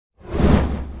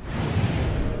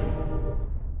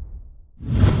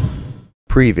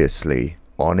Previously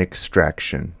on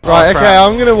Extraction. Right, okay,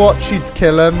 I'm gonna watch you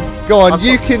kill him. Go on,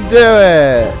 you can do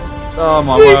it. Oh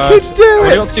my word. You can do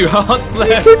it. I've got 2 hearts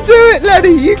left. You can do it,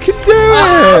 Lenny. You can do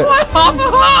it.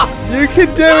 You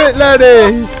can do it,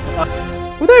 Lenny.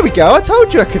 Well, there we go. I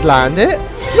told you I could land it.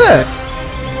 Look.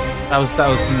 That was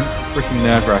freaking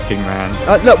nerve-wracking,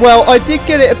 man. Look, well, I did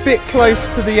get it a bit close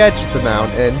to the edge of the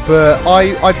mountain, but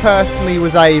I personally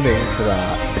was aiming for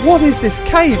that. What is this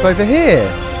cave over here?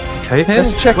 It's a cave here?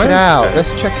 Let's check it out.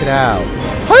 Let's check it out.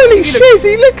 Holy shiz,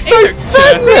 he looks so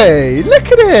friendly.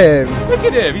 Look at him. Look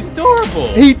at him. He's adorable.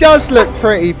 He does look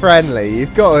pretty friendly,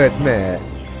 you've got to admit.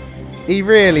 He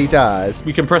really does.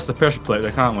 We can press the pressure plate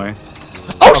there, can't we?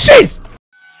 Oh, shiz!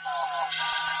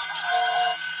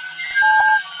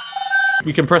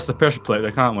 We can press the pressure plate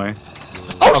there, can't we?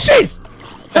 Oh, shiz!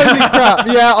 Holy crap,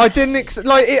 yeah, I didn't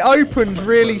like, it opened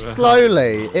really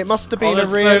slowly. It must have been a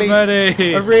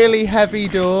really heavy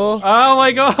door. Oh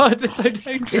my god, it's so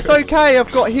dangerous. It's okay, I've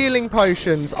got healing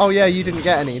potions. Oh yeah, you didn't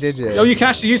get any, did you? Oh, you can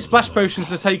actually use splash potions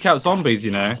to take out zombies,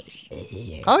 you know.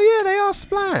 Oh yeah, they are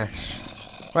splash.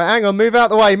 Right, hang on, move out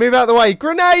the way, move out the way.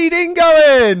 Grenade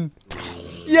incoming!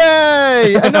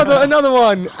 Yay! Another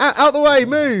one. Out the way,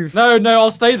 move. No, I'll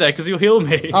stay there because you'll heal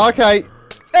me. Oh, okay.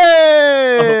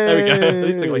 Hey! Oh, there we go. At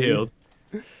least I got healed.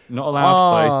 Not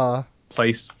allowed to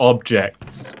place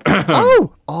objects.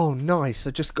 Oh, nice.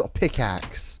 I just got a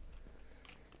pickaxe.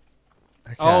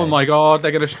 Okay. Oh my god,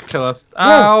 they're gonna kill us.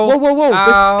 Ow! Whoa! Ow.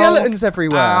 There's skeletons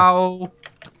everywhere. Ow!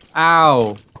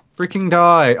 Ow! Freaking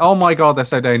die! Oh my god, they're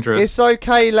so dangerous. It's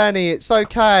okay, Lenny. It's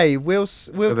okay. We'll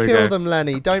kill them,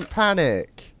 Lenny. Don't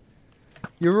panic.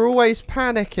 You're always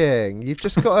panicking. You've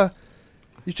just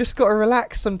got to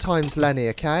relax sometimes, Lenny.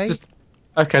 Okay.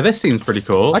 Okay. This seems pretty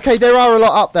cool. Okay, there are a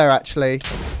lot up there actually.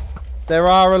 There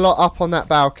are a lot up on that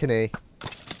balcony.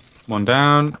 One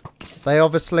down. They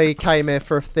obviously came here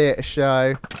for a theatre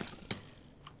show.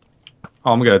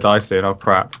 Oh, I'm gonna die soon. Oh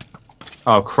crap.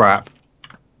 Oh crap.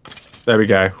 There we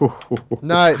go.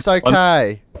 No, it's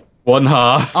okay. One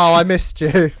half. Oh, I missed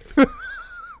you.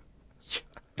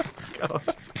 God.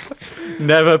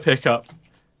 Never pick up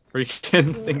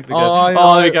freaking things again.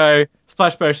 Oh, there we go.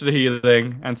 Splash potion of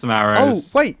healing and some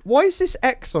arrows. Oh, wait. Why is this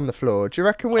X on the floor? Do you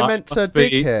reckon we're meant to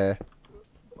dig here?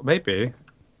 Maybe.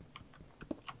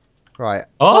 Right.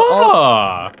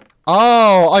 Oh!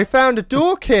 Oh, I found a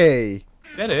door key.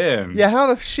 Get in. Yeah, how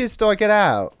the shiz do I get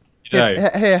out?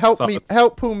 Here,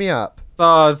 help pull me up.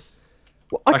 Stars.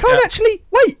 Well, I can't actually.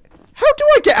 Wait, how do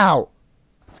I get out?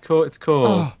 It's cool. It's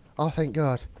cool. Oh, thank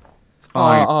God. It's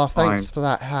fine. Oh, thanks for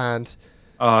that hand.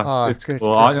 It's cool.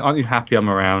 Aren't you happy I'm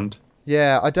around?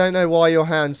 Yeah, I don't know why your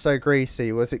hand's so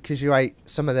greasy. Was it because you ate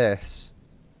some of this?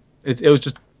 It was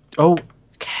just. Oh,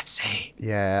 KFC.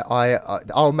 Yeah,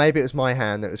 oh, maybe it was my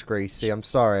hand that was greasy. I'm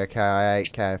sorry. Okay, I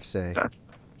ate KFC.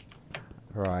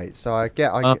 Right, so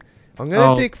I'm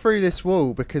going to dig through this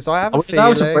wall because I have a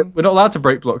feeling... We're not allowed to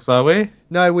break blocks, are we?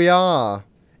 No, we are.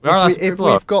 If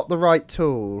we've got the right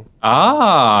tool.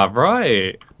 Ah,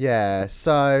 right. Yeah,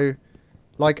 so...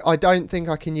 Like, I don't think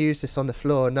I can use this on the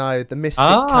floor. No, the Mystic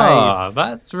Cave... Ah,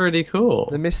 that's really cool.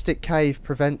 The Mystic Cave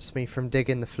prevents me from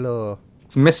digging the floor.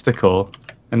 It's mystical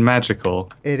and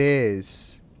magical. It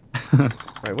is.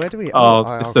 Right, where do we... This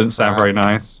doesn't sound very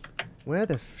nice. Where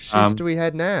the shiz do we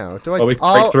head now? We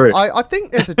can break through. I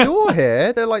think there's a door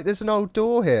here. There's an old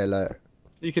door here, look.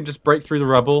 You can just break through the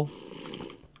rubble.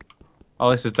 Oh,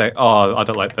 this is oh, I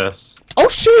don't like this. Oh,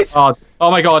 shiz!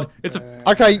 Oh my god, it's a...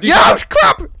 Okay, yeah,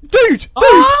 crap! Dude,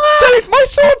 my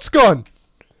sword's gone!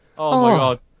 Oh my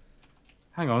god.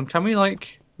 Hang on, can we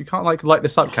we can't light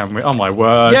this up, can we? Oh my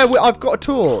word. Yeah, I've got a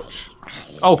torch.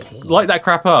 Oh, light that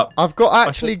crap up. I've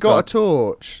actually got a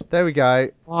torch. There we go.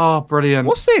 Oh, brilliant.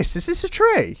 What's this? Is this a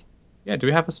tree? Yeah, do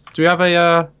we have a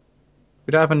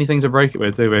we don't have anything to break it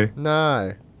with, do we?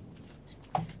 No.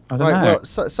 I don't know. Well,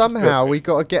 somehow we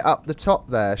got to get up the top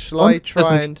there. Shall I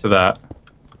try and... to that?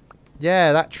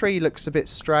 Yeah, that tree looks a bit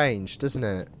strange, doesn't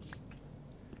it?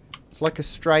 It's like a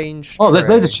strange tree. Oh, there's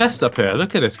loads of chests up here.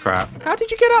 Look at this crap. How did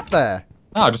you get up there?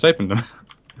 Oh, I just opened them.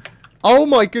 Oh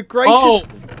my good gracious. Oh!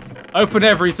 Open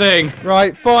everything.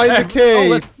 Right, find the key. Oh,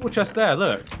 there's a full chest there,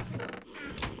 look.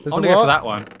 There's I'm gonna go for that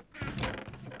one.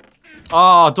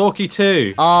 Ah, Dorky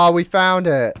 2. Ah, we found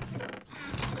it.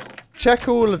 Check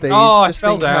all of these just I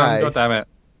fell in down. case. God damn it.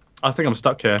 I think I'm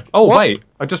stuck here. Oh, wait.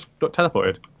 I just got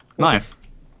teleported. Nice.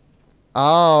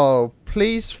 Oh,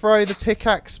 please throw the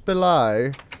pickaxe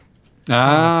below.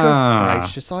 Ah. Oh, good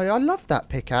gracious. I love that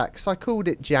pickaxe. I called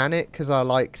it Janet because I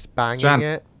liked banging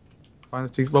it.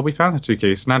 Well, we found the 2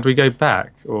 keys. Now do we go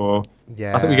back? Or...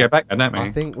 Yeah. I think we go back then, don't we? I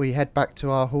think we head back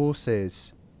to our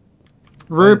horses.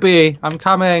 Ruby, I'm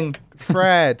coming.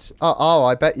 Fred. Oh,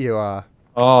 I bet you are.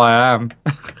 Oh, I am.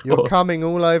 You're coming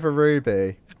all over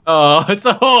Ruby. Oh, it's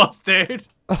a horse, dude.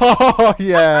 Oh,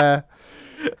 yeah.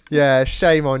 Yeah,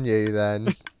 shame on you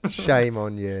then. Shame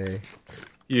on you.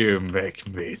 You make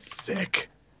me sick.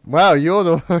 Well, you're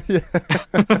the...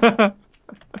 Yeah.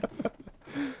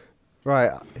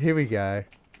 Right, here we go.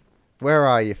 Where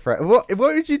are you, Fred? What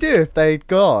would you do if they'd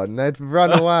gone? They'd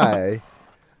run away.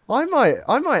 I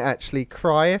might actually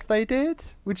cry if they did.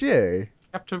 Would you?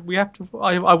 We have to.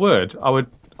 I would.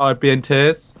 I'd be in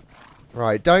tears.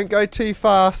 Right, don't go too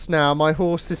fast now. My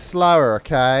horse is slower,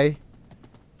 okay?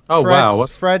 Oh wow!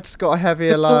 Fred's got a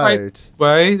heavier the load. Right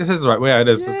way. This is the right way. It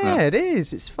is, yeah, isn't it? It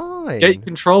is. It's fine. Gate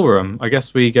control room. I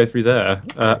guess we go through there.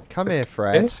 Come here,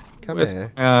 Fred. Come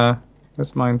here.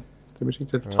 That's mine. So we need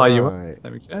to tie you up. Right.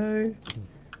 There we go.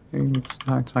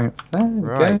 Tie up there.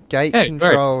 Right, gate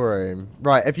control room.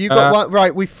 Right, have you got one?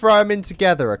 Right, we throw them in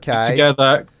together, okay?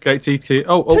 Together, gate TT.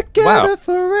 Oh, together wow.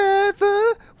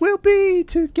 forever, we'll be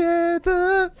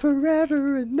together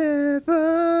forever and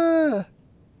never.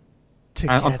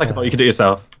 Together. I'm second thought you could do it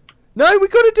yourself. No, we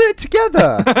got to do it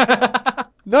together.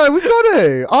 No, we've got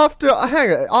to.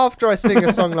 After I sing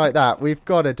a song like that, we've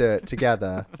got to do it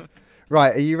together.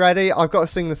 Right, are you ready? I've got to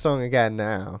sing the song again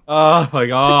now. Oh my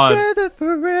god. Together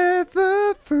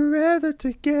forever, forever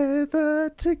together,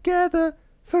 together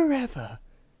forever,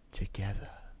 together.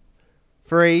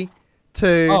 3,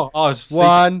 2,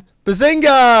 1,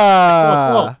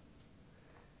 Bazinga!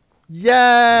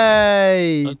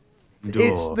 Yay!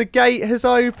 The gate has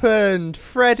opened.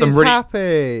 Fred is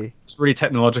happy. It's really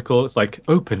technological. It's like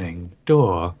opening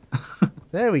door.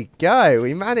 There we go.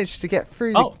 We managed to get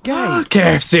through the gate.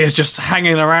 KFC is just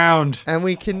hanging around. And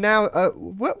we can now...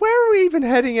 where are we even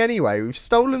heading anyway? We've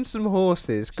stolen some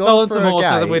horses. Stolen some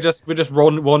horses and we're just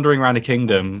wandering around the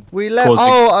kingdom. We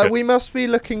must be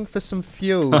looking for some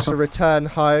fuel to return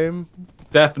home.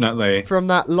 Definitely. From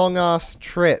that long-ass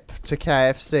trip to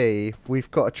KFC,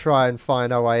 we've got to try and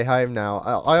find our way home now.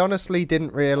 I honestly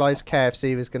didn't realise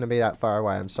KFC was going to be that far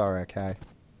away. I'm sorry, okay?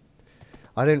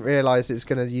 I didn't realise it was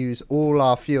going to use all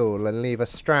our fuel and leave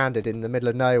us stranded in the middle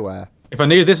of nowhere. If I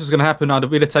knew this was going to happen, I'd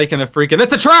have taken a freaking...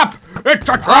 It's a trap! It's a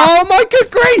trap! Oh my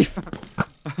good grief!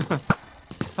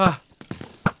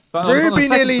 Ruby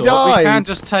nearly died. We can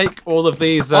just take all of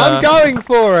these... I'm going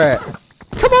for it!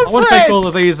 Come on, Fred! I want to take all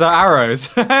of these arrows.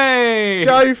 Hey!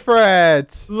 Go,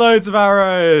 Fred! Loads of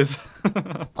arrows.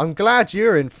 I'm glad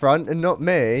you're in front and not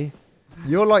me.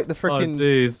 You're like the freaking...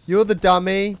 Oh, you're the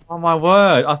dummy. Oh, my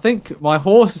word. I think my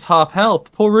horse is half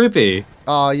health. Poor Ruby.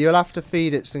 Oh, you'll have to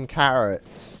feed it some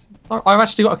carrots. I've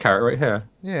actually got a carrot right here.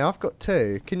 Yeah, I've got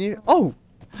 2. Can you... Oh!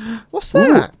 What's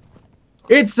that? Ooh.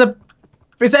 It's a...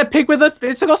 Is it a pig with a...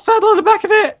 It's got a saddle on the back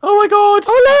of it. Oh, my God.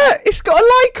 Oh, look! It's got a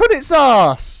like on its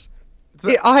ass.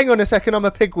 Hang on a second. I'm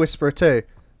a pig whisperer, too.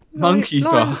 Monkey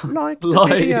like the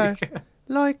video.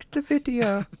 Like the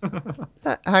video.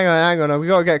 hang on. We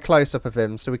got to get a close-up of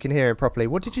him so we can hear him properly.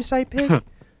 What did you say, pig?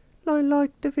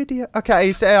 like the video.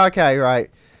 Okay, okay, right.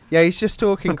 Yeah, he's just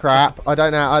talking crap. I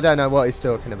don't know what he's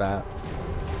talking about.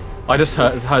 I just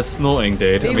heard snorting,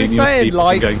 dude. He was saying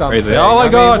like something. Crazy. Oh my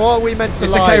god! What are we meant to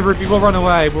it's like? It's okay, Ruby. We'll run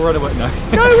away. No. No, what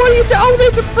are you doing? Oh,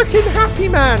 there's a freaking happy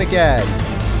man again.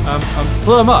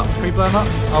 Blow him up. Can we blow him up?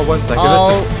 Oh, 1 second.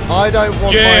 Oh, I don't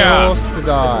want my horse to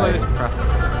die.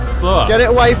 Blow up. Get it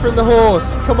away from the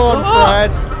horse. Come on,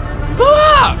 Fred. Blow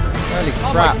up! Holy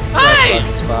crap, Fred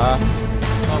runs fast.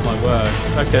 Oh my word.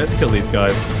 Okay, let's kill these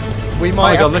guys. We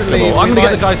might have to leave. I'm gonna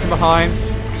get the guys from behind.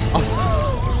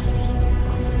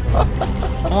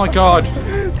 Oh my god.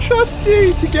 Trust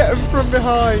you to get them from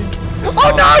behind.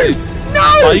 Oh no!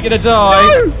 No! Are you gonna die?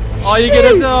 No! Are you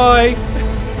gonna die?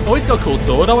 Oh, he's got a cool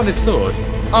sword. I want his sword.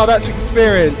 Oh, that's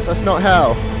experience. That's not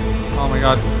hell. Oh my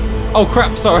god. Oh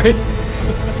crap, sorry.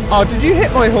 Oh, did you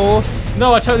hit my horse?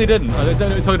 No, I totally didn't. I don't know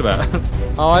what you're talking about.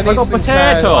 Oh, I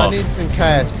need some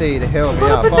KFC to heal me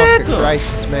up. Potato. Oh,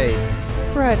 gracious me.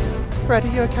 Fred, are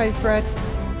you okay, Fred?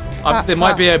 There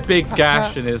might be a big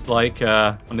gash in his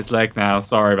on his leg now.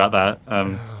 Sorry about that.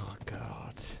 Oh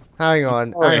god. Hang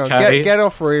on. Okay. Get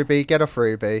off Ruby. Get off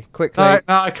Ruby. Quickly. No,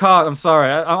 I can't. I'm sorry.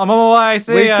 I'm on my way.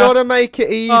 See We've ya. got to make it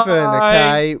even,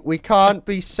 okay? We can't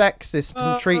be sexist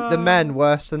and treat the men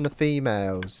worse than the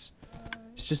females.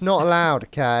 It's just not allowed,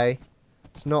 okay?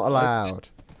 It's not allowed.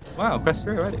 Wow, quest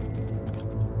 3 already.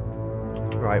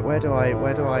 Right, where do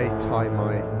I tie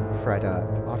my Fred up?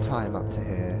 I'll tie him up to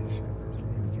here.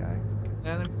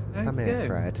 Here we go. Come here,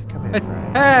 Fred. Come here,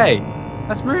 Fred. Hey!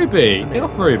 That's Ruby! Get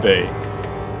off, Ruby!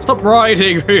 Stop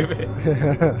riding, Ruby!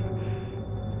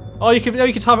 Oh, you can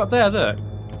tie him up there, look.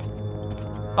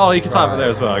 Oh, you can type it Right. there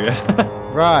as well, I guess.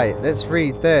 Right, let's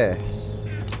read this.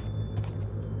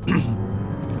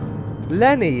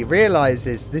 Lenny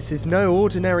realizes this is no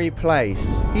ordinary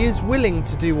place. He is willing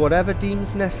to do whatever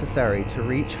deems necessary to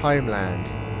reach homeland.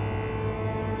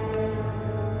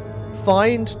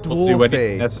 Find We'll do anything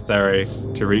Dwarfy. necessary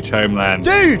to reach homeland.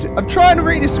 Dude, I'm trying to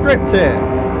read a script here.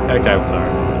 Okay, I'm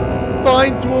sorry.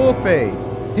 Find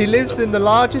Dwarfy. He lives in the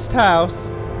largest house.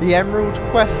 The emerald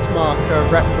quest marker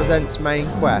represents main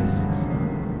quests.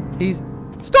 He's...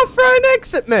 Stop throwing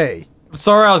eggs at me! I'm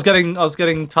sorry, I was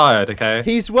getting tired, okay?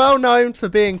 He's well known for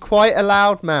being quite a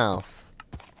loudmouth.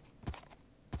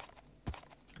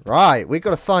 Right, we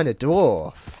gotta find a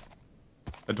dwarf.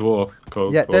 A dwarf.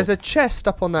 Cool. Yeah, cool. there's a chest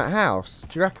up on that house.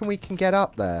 Do you reckon we can get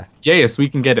up there? Yes, we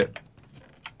can get it.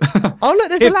 Oh, look,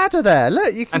 there's a ladder there.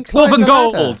 Look, you can And climb dwarven the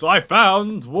ladder. gold! I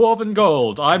found dwarven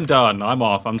gold. I'm done. I'm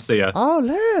off. I'm see ya. Oh,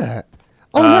 look.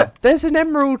 Oh, look, there's an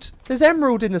emerald. There's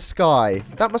emerald in the sky.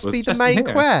 That must Well, be it's the just in main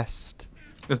here. quest.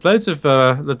 There's loads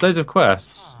of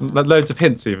quests. Loads of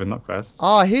hints even, not quests.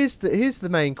 Ah, here's the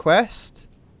main quest.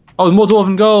 Oh, more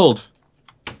dwarven gold.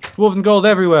 Dwarven gold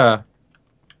everywhere.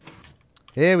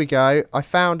 Here we go. I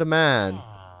found a man.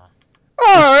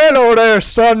 Ah, hello there,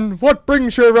 son. What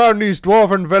brings you around these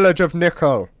dwarven village of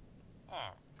Nickel?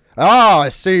 Ah, I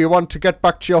see you want to get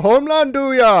back to your homeland,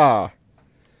 do ya?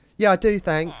 Yeah, I do,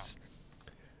 thanks.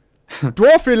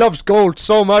 Dwarfy loves gold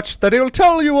so much that he'll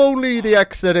tell you only the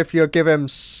exit if you give him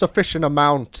sufficient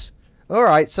amount.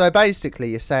 Alright, so basically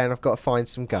you're saying I've got to find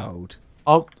some gold.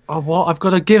 Oh, what? I've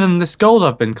got to give him this gold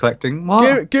I've been collecting.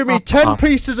 What? Give me 10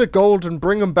 pieces of gold and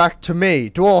bring them back to me,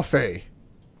 Dwarfy.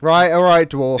 Right, alright,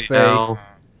 Dwarfy. Hell.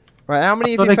 Right, how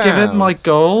many I've have got you to found? give him my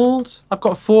gold. I've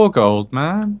got 4 gold,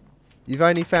 man. You've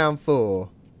only found 4.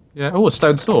 Yeah. Oh, a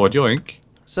stone sword. Yoink.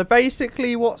 So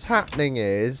basically what's happening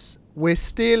is we're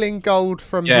stealing gold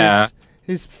from Yeah.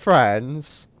 his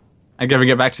friends And giving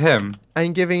it back to him.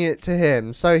 and giving it to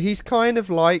him. So he's kind of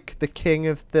like the king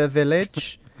of the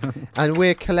village and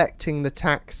we're collecting the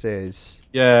taxes.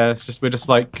 Yeah. We're just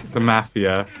like the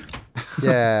mafia.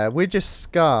 Yeah, we're just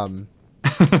scum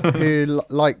who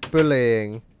like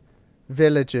bullying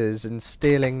villagers and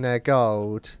stealing their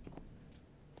gold.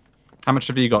 How much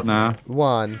have you got now?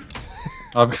 1.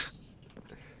 I've.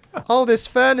 Oh, there's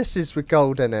furnaces with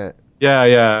gold in it.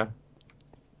 Yeah.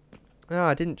 Oh,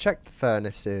 I didn't check the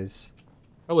furnaces.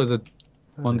 Oh, there's a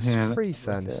Oh, one there's here. 3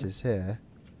 furnaces here.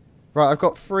 Right, I've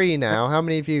got 3 now. How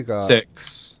many have you got?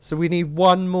 6. So we need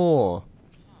 1 more.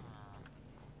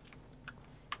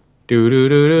 Do do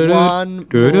do do do. 1 more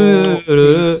Do, do,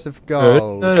 do, piece of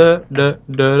gold. Yeah,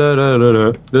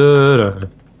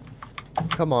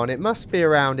 Come on, it must be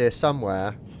around here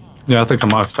somewhere. I think I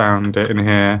might have found it in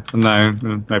here. No,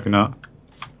 maybe not.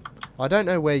 I don't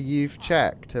know where you've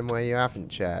checked and where you haven't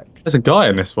checked. There's a guy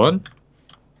in this one.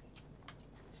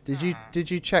 Did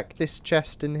you check this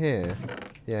chest in here?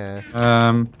 Yeah.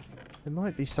 There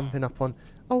might be something up on...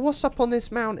 Oh, what's up on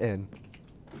this mountain?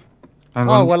 hang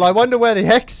Oh, on. well, I wonder where the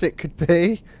exit could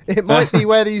be. It might be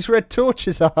where these red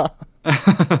torches are.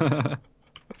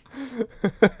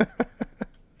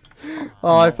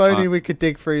 Oh, if only we could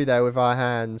dig through there with our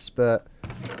hands, but...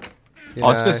 you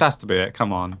Oh, know. this has to be it.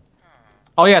 Come on.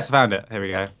 Oh, yes, I found it. Here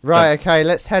we go. Right, okay,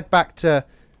 let's head back to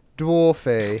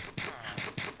Dwarfy.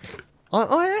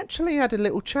 I actually had a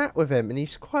little chat with him, and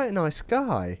he's quite a nice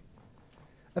guy.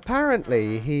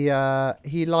 Apparently,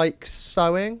 he likes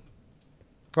sewing.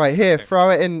 Right, here,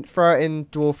 throw it in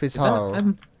Dwarfy's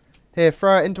hole. Here,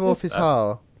 throw it in Dwarfy's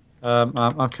hole.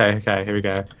 Okay, here we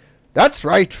go. That's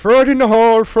right, throw it in the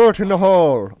hole, throw it in the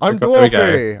hole. I'm There we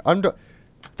go. Dwarfy.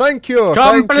 Thank you,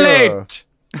 thank you. Complete!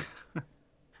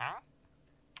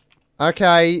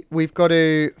 Okay, we've got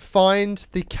to find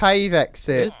the cave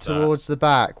exit Is that? towards the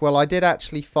back. Well, I did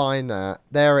actually find that.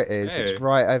 There it is. Hey. It's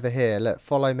right over here. Look,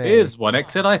 follow me. Here's one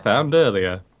exit I found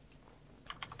earlier.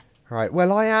 Right,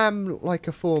 well, I am like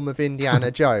a form of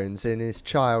Indiana Jones in his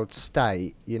child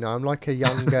state. You know, I'm like a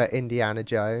younger Indiana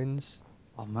Jones.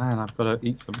 Oh man, I've got to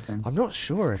eat something. I'm not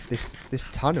sure if this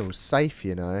tunnel's safe,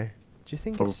 you know. Do you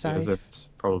think it's safe?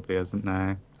 Probably isn't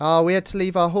now. Oh, we had to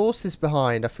leave our horses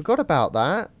behind. I forgot about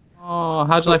that. Oh,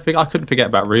 how did I think? I couldn't forget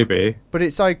about Ruby. But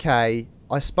it's okay.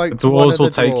 I spoke The to one dwarves of will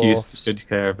the take dwarfs. good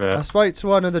care of I it. spoke to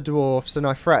one of the dwarfs and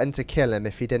I threatened to kill him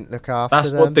if he didn't look after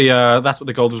That's them. what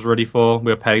the gold was ready for.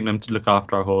 We were paying them to look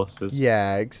after our horses.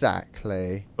 Yeah,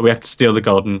 exactly. But we had to steal the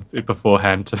gold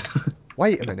beforehand.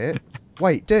 Wait a minute.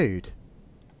 Wait, dude.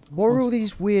 What are all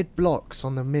these weird blocks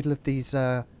on the middle of these,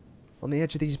 on the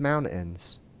edge of these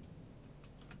mountains?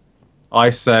 I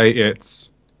say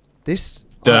it's This...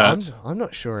 dirt. I'm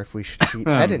not sure if we should keep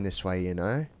heading this way, you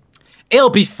know. It'll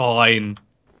be fine.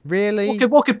 Really?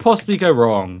 What could possibly go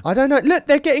wrong? I don't know. Look,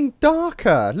 they're getting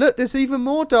darker. Look, there's even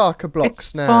more darker blocks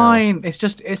It's now. fine.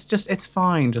 It's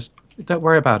fine. Just don't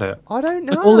worry about it. I don't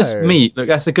know. Look, all this meat. Look,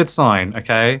 that's a good sign.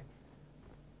 Okay.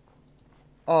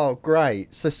 Oh,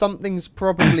 great. So something's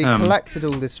probably collected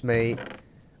all this meat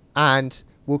and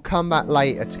will come back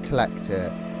later to collect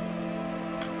it.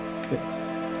 It's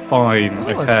fine.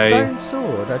 Oh, Okay. a stone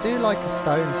sword. I do like a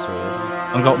stone sword.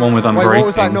 I've got one with unbreaking. Wait, what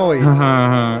was that noise?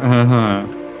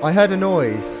 I heard a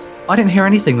noise. I didn't hear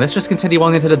anything. Let's just continue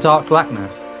on into the dark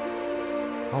blackness.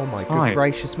 Oh my good fine.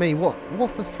 gracious me.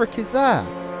 What the frick is that?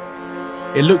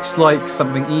 It looks like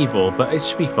something evil, but it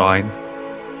should be fine.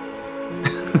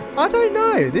 I don't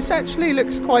know. This actually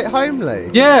looks quite homely.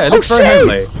 Yeah, it looks very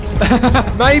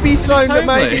homely. Maybe so, but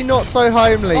Homely. maybe not so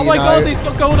homely. Oh my god, he's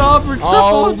got gold armor and stuff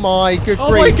Oh on. my good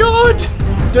Oh my grief. god!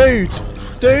 Dude!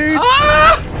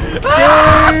 Ah!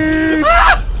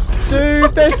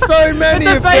 Dude, there's so many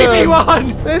It's a of baby them!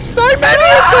 one! There's so many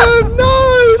of them!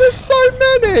 No! There's so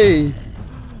many!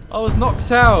 I was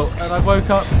knocked out and I woke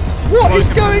up. What is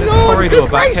going on? corridor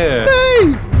Good back gracious here.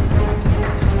 me!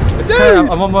 It's Dude! okay,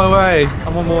 I'm on my way.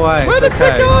 I'm on my way. Where It's the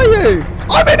frick okay. are you?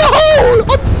 I'm in a hole!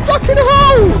 I'm